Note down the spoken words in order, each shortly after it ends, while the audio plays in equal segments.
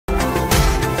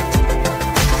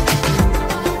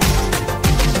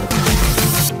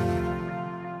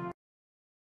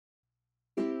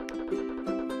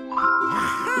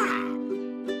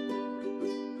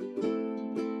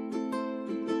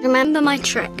Remember my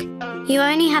trick. You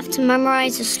only have to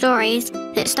memorize the stories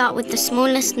that start with the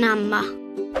smallest number.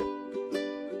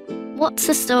 What's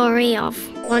the story of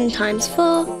 1 times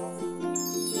 4?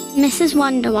 Mrs.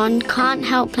 Wonderwand can't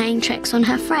help playing tricks on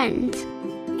her friends.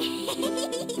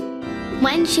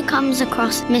 When she comes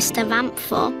across Mr.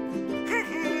 Vampfor,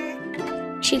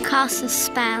 she casts a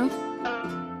spell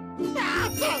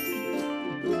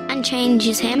and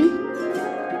changes him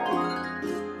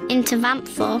into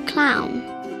Vampfor Clown.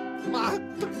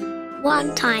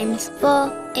 1 times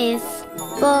 4 is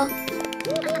 4.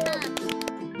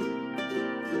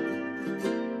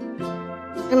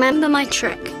 Remember my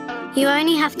trick. You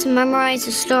only have to memorize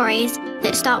the stories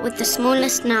that start with the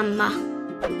smallest number.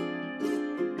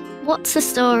 What's the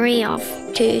story of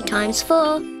 2 times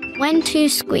 4? When 2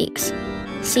 Squeaks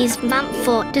sees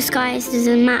Vampfor disguised as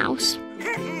a mouse,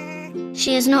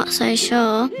 she is not so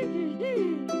sure,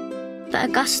 but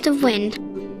a gust of wind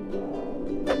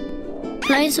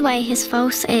blows away his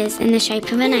false ears in the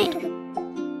shape of an 8,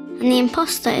 and the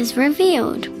imposter is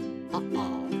revealed.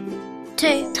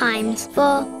 2 times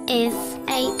 4 is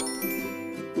 8.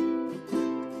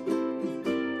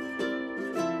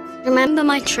 Remember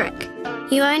my trick.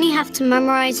 You only have to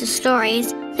memorize the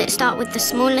stories that start with the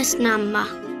smallest number.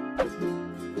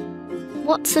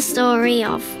 What's the story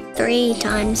of 3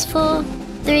 times 4?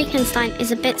 Threekenstein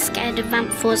is a bit scared of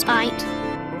Vampfor's bite,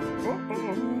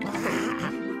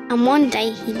 and one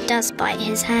day he does bite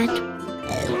his head.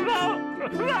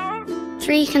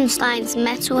 Threekenstein's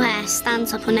metal hair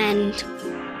stands up on end,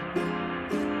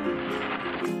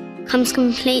 comes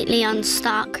completely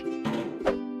unstuck,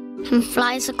 and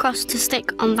flies across to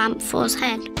stick on Vampfor's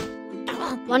head.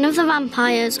 One of the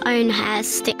vampire's own hairs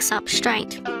sticks up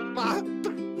straight.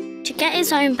 To get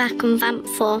his own back on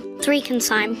Vampfor,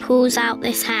 Threekenstein pulls out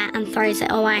this hair and throws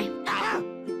it away.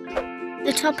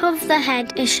 The top of the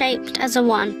head is shaped as a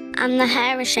 1, and the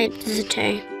hair is shaped as a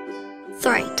 2.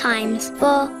 3 times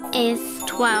 4 is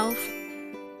 12.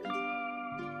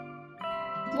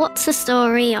 What's the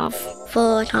story of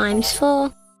 4 times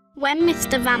 4? When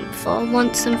Mr. Vampfor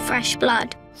wants some fresh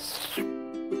blood,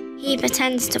 he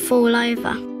pretends to fall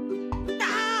over.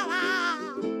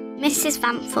 Mrs.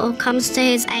 Vampfor comes to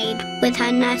his aid with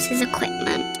her nurse's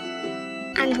equipment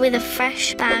and with a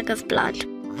fresh bag of blood.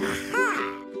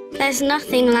 There's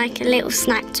nothing like a little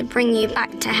snack to bring you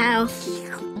back to health.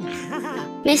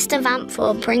 Mr.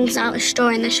 Vampfor brings out a straw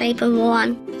in the shape of a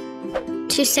 1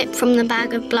 to sip from the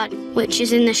bag of blood, which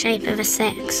is in the shape of a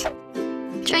 6.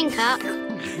 Drink up.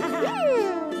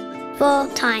 4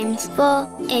 times 4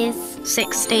 is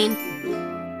 16.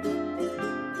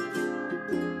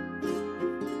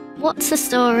 What's the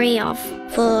story of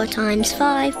 4 times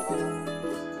 5?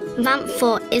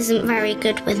 Vampfor isn't very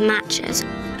good with matches.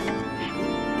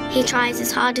 He tries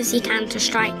as hard as he can to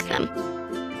strike them,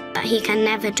 but he can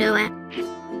never do it.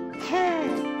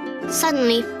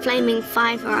 Suddenly, Flaming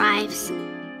 5 arrives,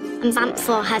 and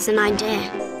Vampfor has an idea.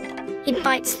 He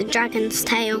bites the dragon's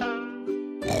tail,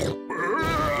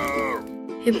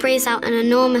 who breathes out an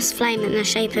enormous flame in the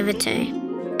shape of a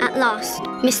 2. At last,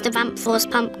 Mr. Vampfor's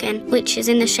pumpkin, which is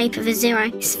in the shape of a 0,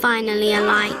 is finally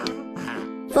alight.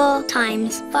 4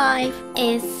 times 5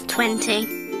 is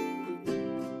 20.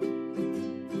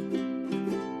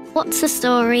 What's the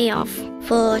story of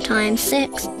 4 times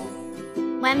 6?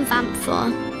 When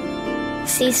Vampfor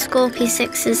sees Scorpy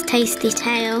 6's tasty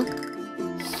tail,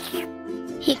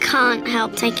 he can't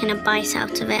help taking a bite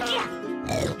out of it.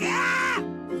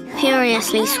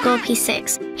 Furiously, Scorpy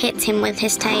 6 hits him with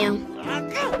his tail.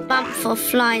 Vampfor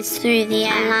flies through the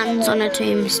air and lands on a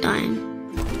tombstone,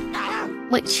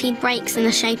 which he breaks in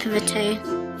the shape of a 2.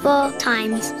 4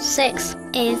 times 6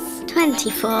 is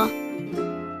 24.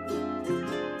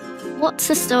 What's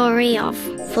the story of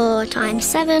 4 times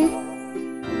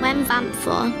 7? When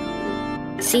Vampfor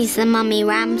sees the mummy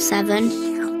Ram 7,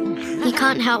 he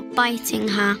can't help biting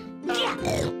her,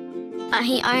 but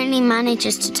he only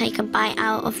manages to take a bite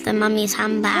out of the mummy's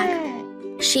handbag.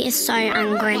 She is so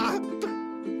angry.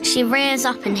 She rears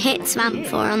up and hits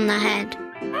Vampfor on the head,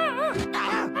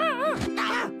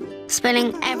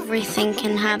 spilling everything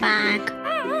in her bag.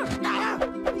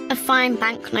 A fine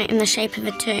banknote in the shape of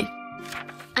a 2,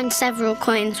 and several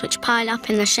coins which pile up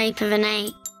in the shape of an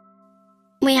 8.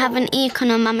 We have an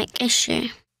economic issue.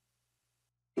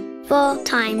 4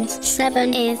 times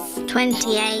 7 is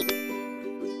 28.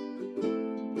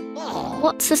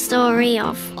 What's the story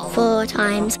of 4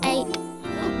 times 8?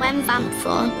 When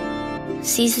Vampfor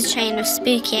sees a chain of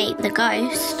Spooky 8 the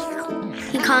ghost,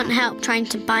 he can't help trying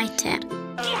to bite it.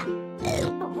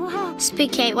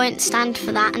 Spooky 8 won't stand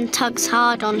for that and tugs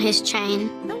hard on his chain.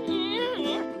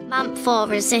 Vampfor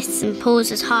resists and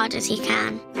pulls as hard as he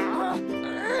can.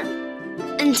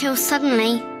 until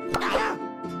suddenly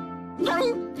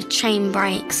the chain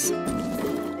breaks.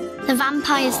 The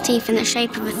vampire's teeth in the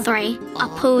shape of a 3 are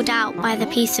pulled out by the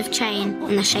piece of chain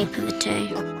in the shape of a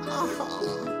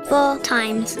 2. 4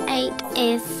 times 8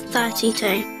 is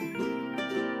 32.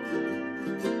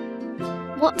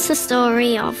 What's the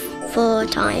story of 4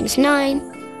 times 9?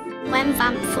 When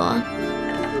Vamp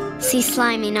 4 sees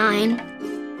Slimy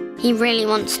 9, he really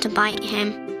wants to bite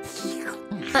him.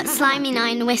 But Slimy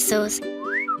 9 whistles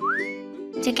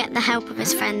to get the help of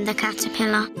his friend the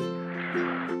caterpillar.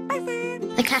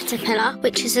 The caterpillar,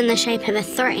 which is in the shape of a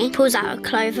 3, pulls out a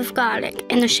clove of garlic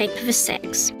in the shape of a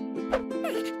 6.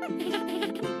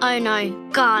 Oh no,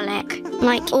 garlic.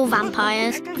 Like all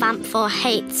vampires, Vamp 4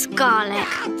 hates garlic.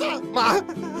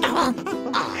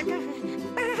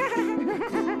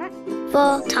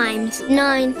 4 times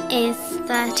 9 is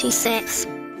 36.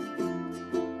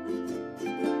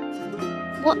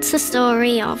 What's the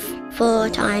story of 4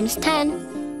 times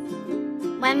 10?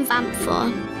 When Vamp 4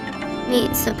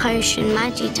 meets the potion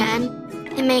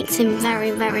Magi-10, it makes him very,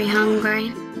 very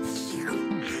hungry.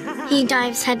 He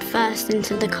dives headfirst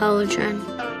into the cauldron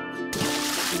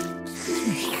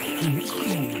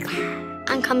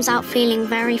and comes out feeling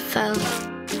very full.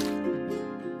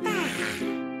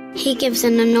 He gives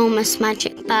an enormous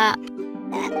magic burp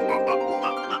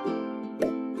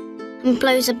and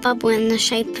blows a bubble in the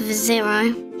shape of a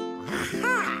 0.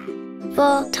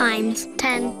 4 times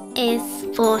 10 is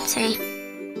 40.